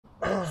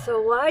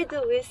So why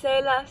do we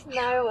say last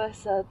night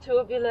was a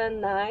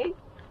turbulent night?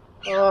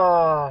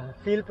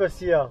 Viel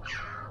passiert.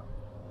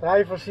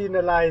 3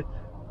 verschiedene Leute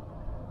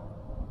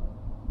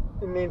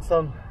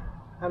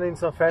an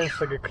unser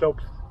Fenster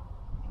geklopft.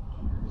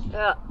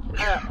 Yeah,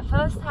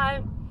 first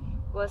time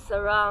was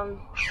around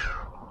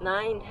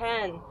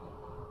 9:10,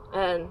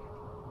 and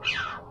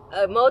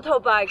a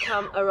motorbike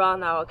come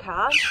around our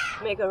car,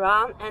 make a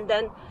round, and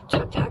then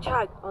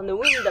chug on the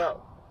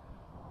window.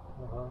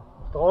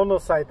 Auf der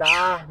anderen Seite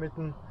auch mit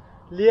dem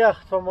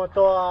Licht vom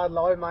Motorrad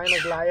allem einer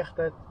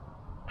geleuchtet.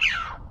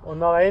 Und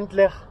dann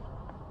endlich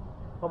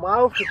haben wir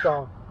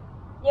aufgetan.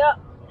 Yeah,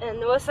 and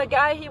there was a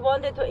guy, he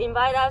wanted to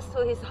invite us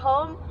to his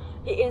home.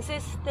 He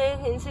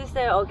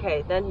insisted,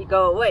 okay, then he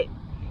go away.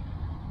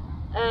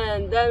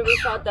 And then we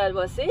thought that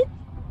was it.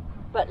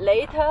 But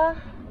later,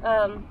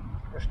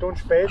 Eine Stunde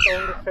später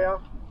ungefähr,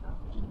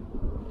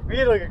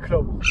 wieder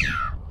geklopft.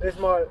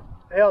 Diesmal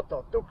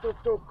härter, tuk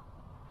tuk tuk.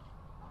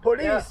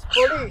 Police,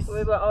 Police!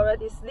 we were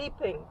already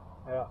sleeping.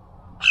 Ja.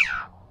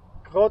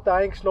 Gerade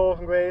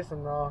eingeschlafen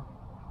gewesen. Na.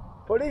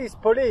 Police,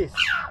 Police!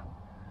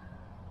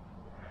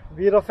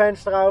 Wieder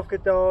Fenster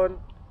aufgetan.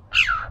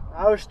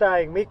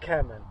 Aussteigen,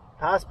 mitkommen.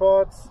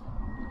 Passports.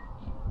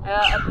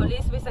 A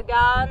police with a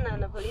gun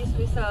and a police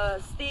with a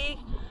stick,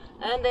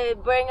 and they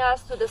bring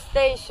us to the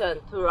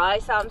station to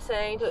write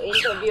something, to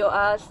interview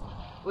us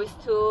with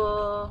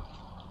 2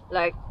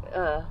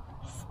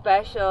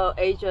 special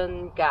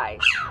agent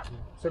guys.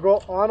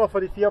 Sogar einer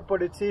von den 4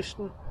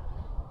 Polizisten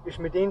ist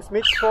mit uns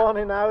mitgefahren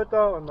im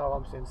Auto und dann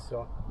haben sie uns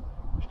zur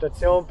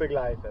Station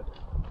begleitet.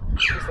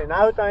 Wir sind in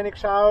Auto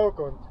reingeschaut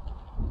und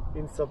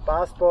unser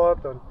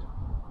Passport und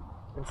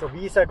unser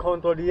Visa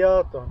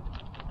kontrolliert und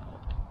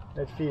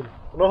nicht viel.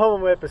 Und dann haben wir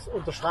mal etwas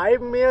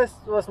unterschreiben müssen,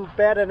 was wir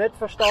beide nicht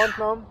verstanden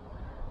haben,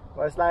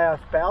 weil es leider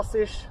auf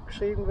Persisch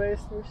geschrieben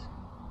gewesen ist.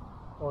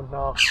 Und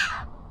nach.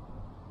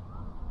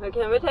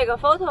 Can we take a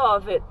photo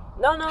of it?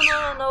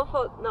 No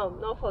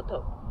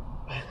photo.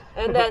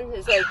 And then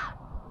he said,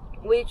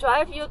 we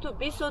drive you to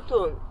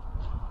Bisutun.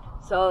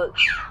 So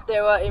they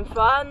were in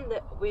front,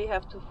 we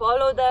have to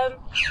follow them.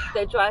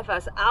 They drive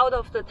us out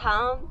of the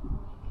town.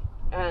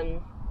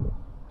 And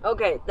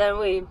okay, then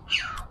we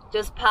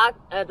just parked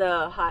at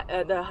the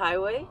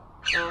highway,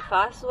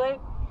 fastway.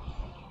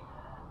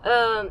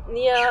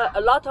 Near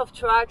a lot of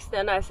trucks,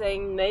 then I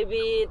think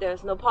maybe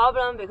there's no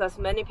problem because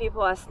many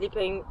people are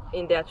sleeping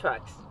in their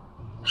trucks.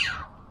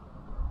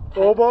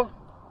 Aber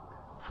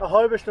eine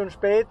halbe Stunde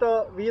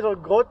später wieder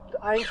gerade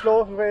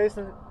eingeschlafen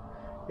gewesen.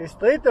 Das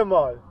 3.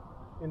 Mal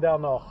in der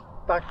Nacht.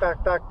 Tak,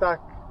 tak, tak, tak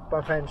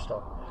beim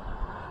Fenster.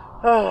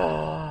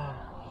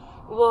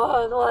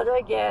 What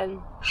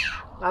again?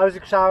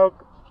 Ausgeschaut,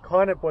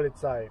 keine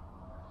Polizei.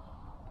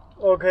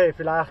 Okay,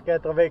 vielleicht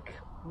geht er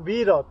weg.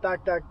 Wieder,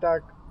 tak, tak,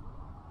 tak.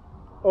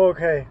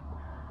 Okay.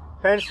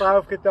 Fenster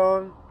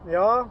aufgetan,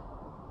 ja.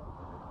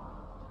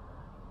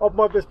 Ob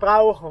wir etwas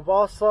brauchen,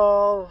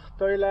 Wasser,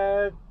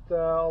 Toilette,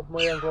 ob wir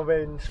irgendwo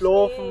wollen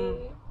schlafen.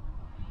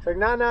 Ich sage,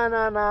 nein,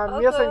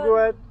 okay. Wir sind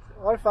gut,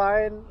 all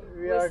fein.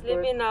 We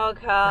sleep in our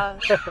car.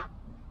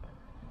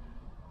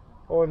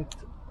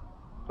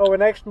 Aber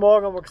nächsten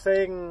Morgen haben wir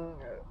gesehen,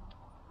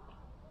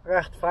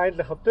 recht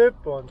freundlicher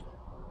Typ. Und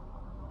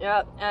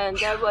yeah, and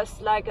there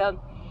was like a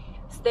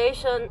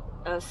station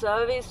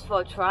service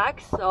for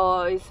trucks,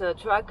 so it's a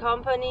truck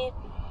company.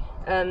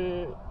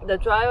 And the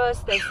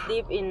drivers, they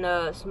sleep in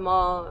a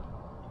small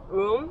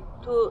room,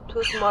 two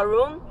small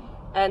rooms,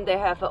 and they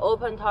have an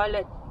open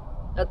toilet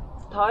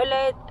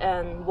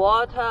and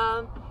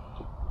water.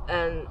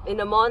 And in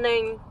the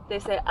morning, they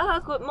say,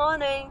 good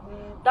morning,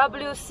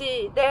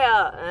 WC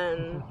there,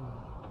 and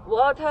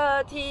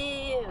water,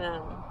 tea.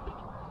 And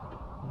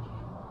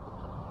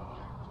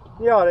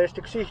ja, das ist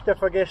die Geschichte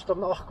von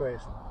gestern Nacht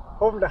gewesen.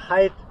 Hoffentlich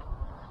heute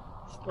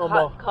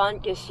keine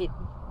Geschichte.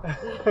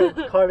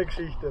 Keine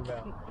Geschichte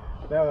mehr.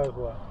 Wäre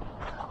Ruhe.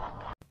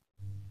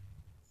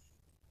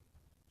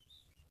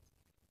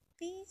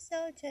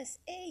 Piso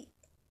just ate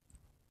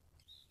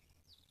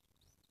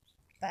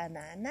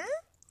banana,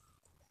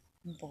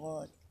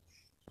 Brot.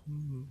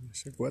 Das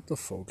ist ein guter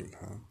Vogel.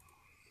 Ja.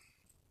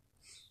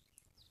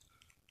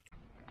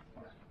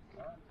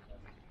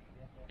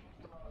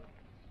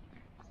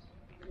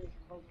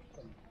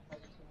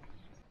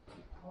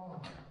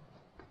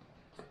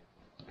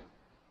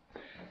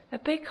 A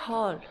big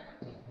hall.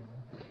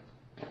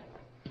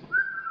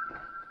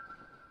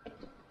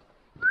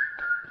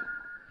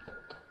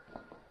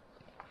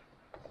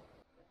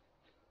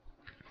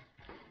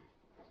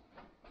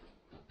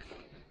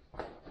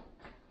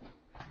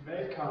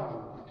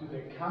 Welcome to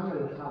the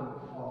Camel Hunt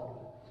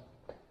Hall.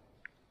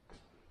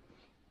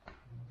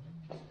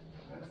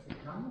 That's the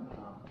Camel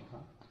Hunt.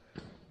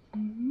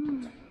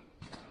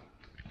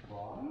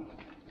 One.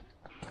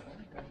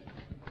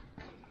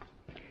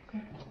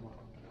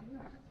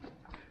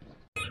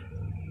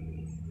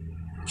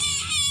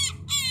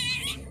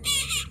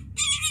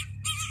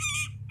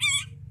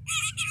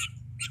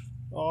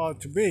 Oh,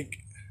 too big.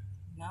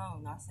 No,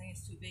 nothing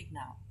is too big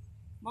now.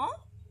 More?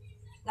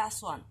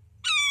 Last one.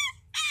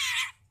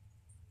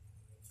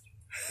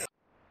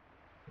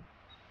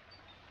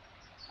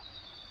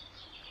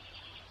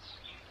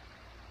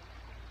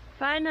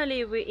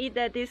 Finally, we eat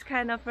at this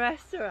kind of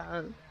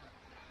restaurant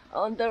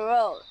on the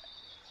road.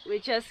 We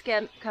just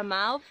come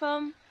out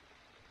from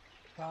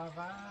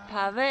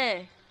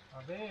Pave.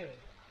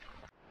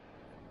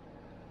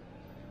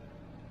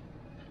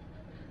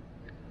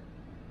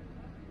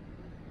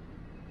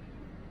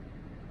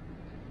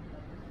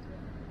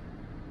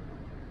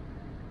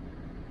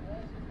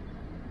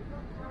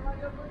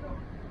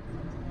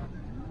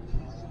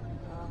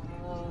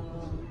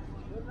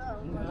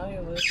 Now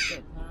it was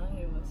it, huh?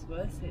 It was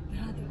worth it,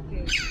 huh?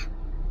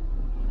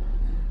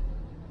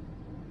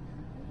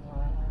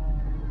 Wow.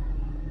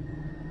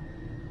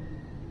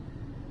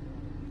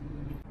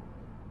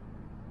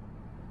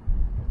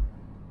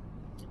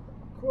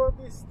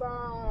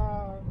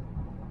 Kurdistan!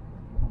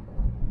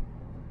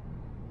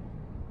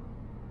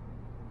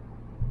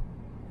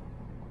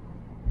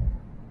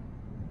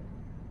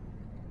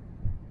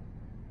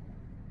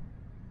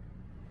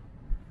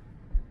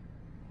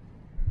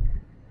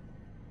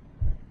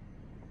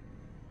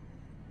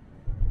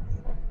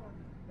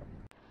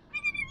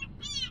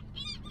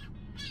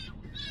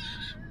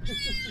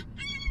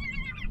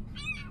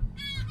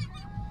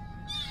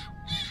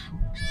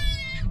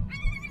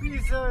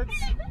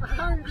 Lizards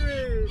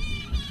hungry!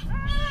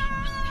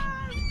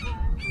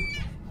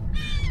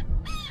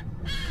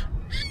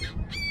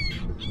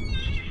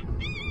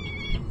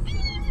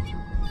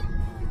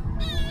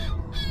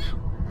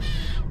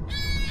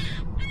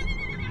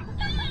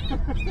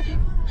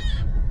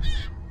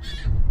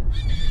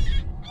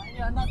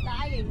 You're not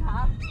dying,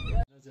 huh?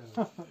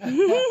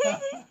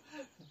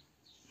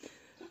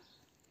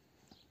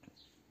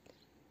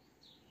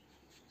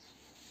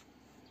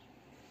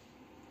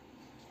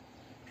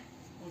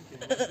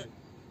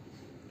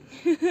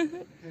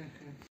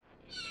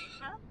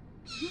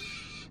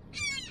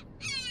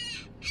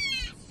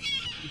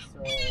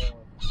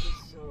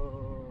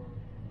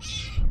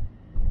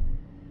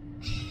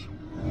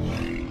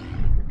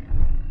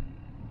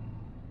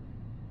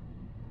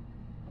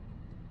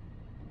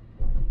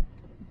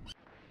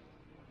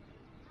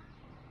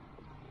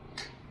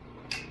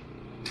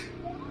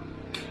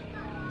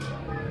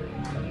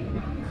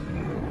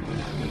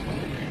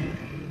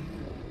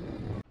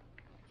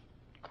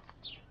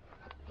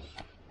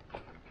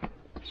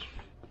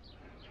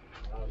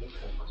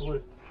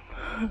 Cool.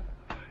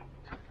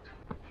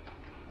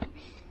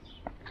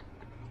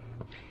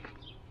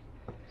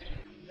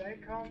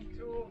 Welcome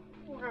to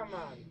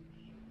Uraman.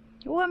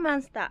 Uraman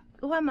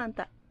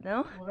tak,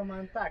 no?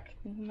 Uraman takht.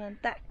 Uraman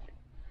tak.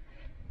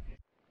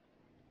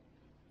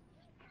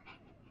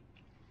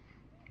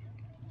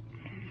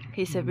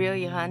 He's a real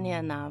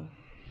Iranian now.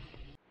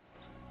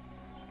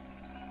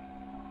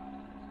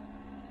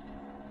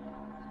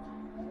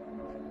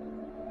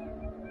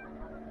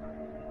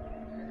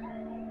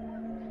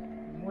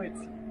 Moitz.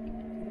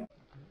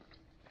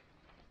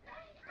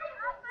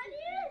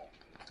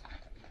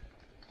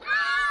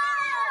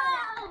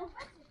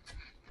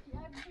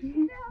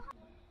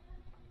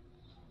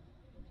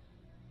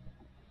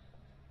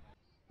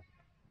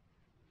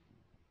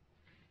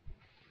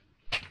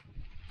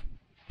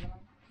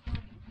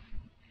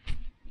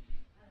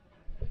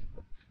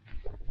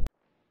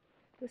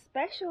 The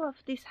special of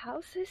these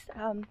houses,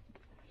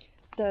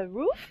 the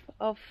roof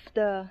of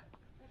the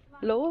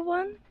lower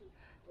one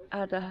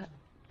are the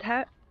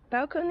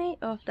balcony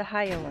of the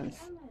higher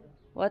ones.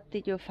 What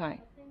did you find?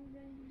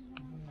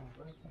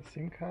 A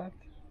SIM card.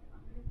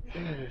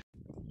 English.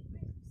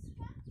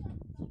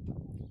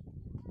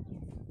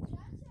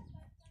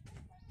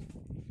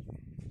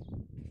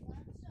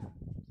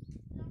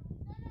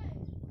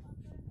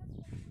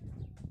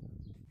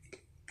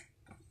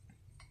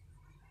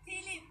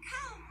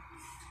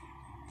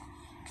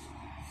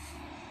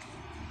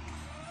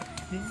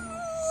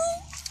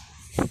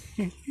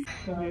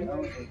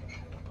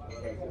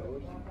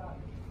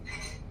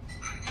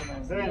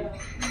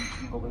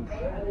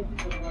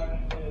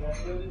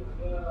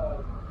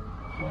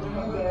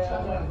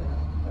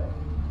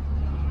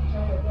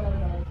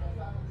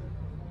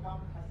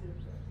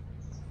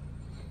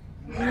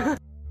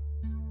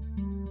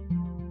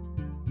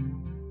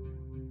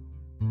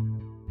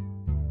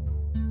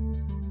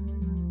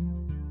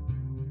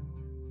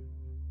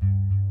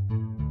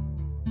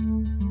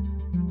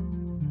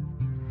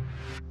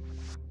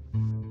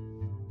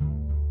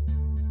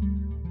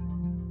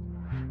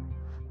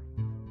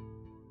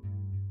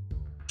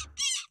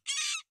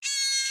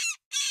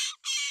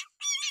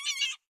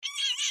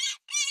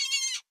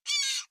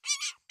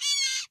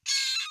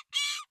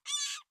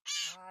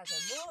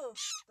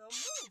 Don't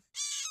move.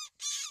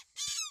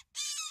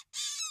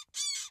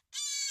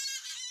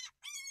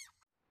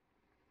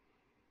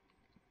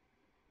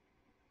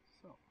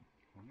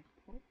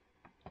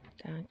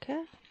 Danke.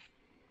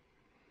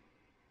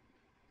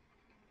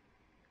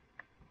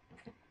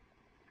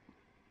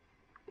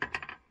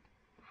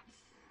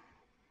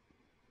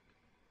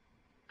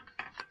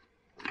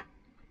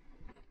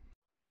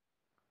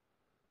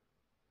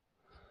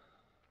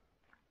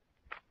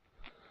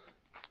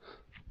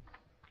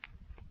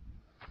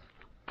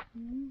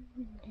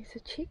 It's a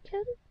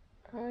chicken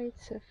or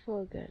it's a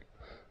vogel?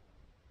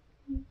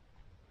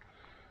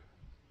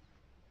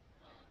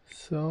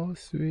 So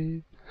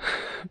sweet.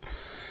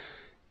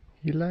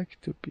 He likes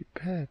to be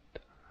pet.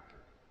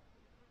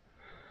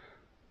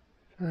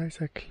 His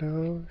eyes are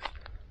closed.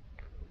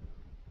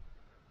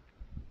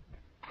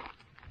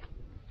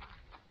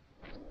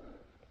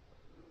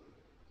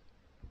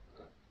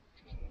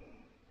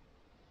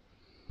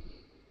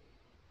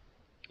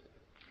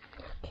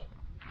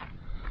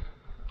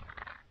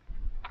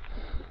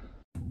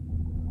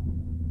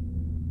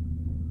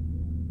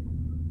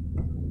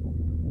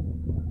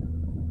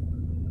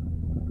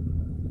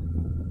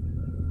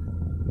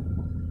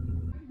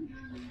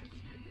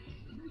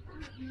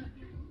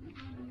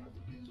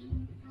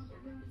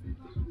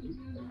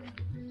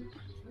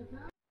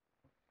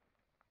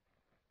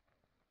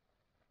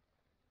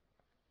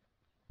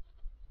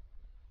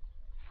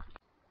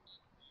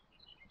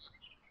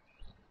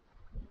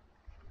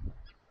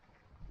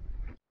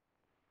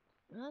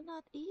 No,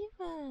 not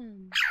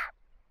even.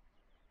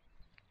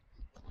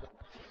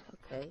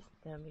 Okay,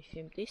 then we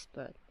film this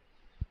bird.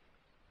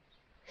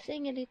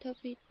 Sing a little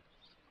bit.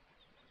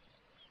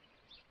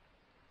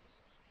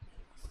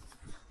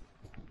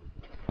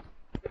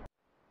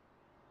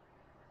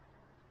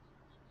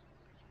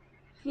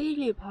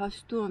 Philipp,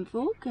 hast du einen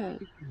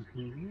Vogel?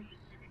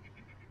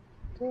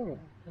 So,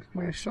 das ist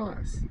meine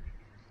Chance.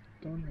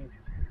 Donner.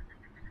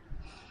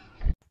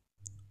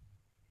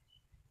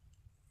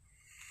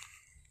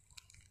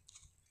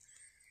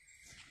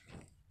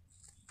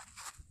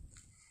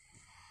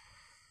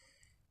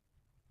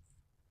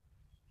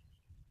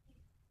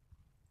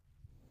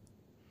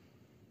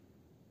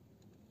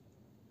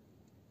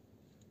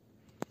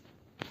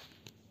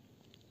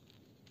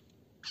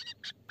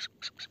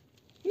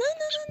 No,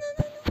 no, no, no,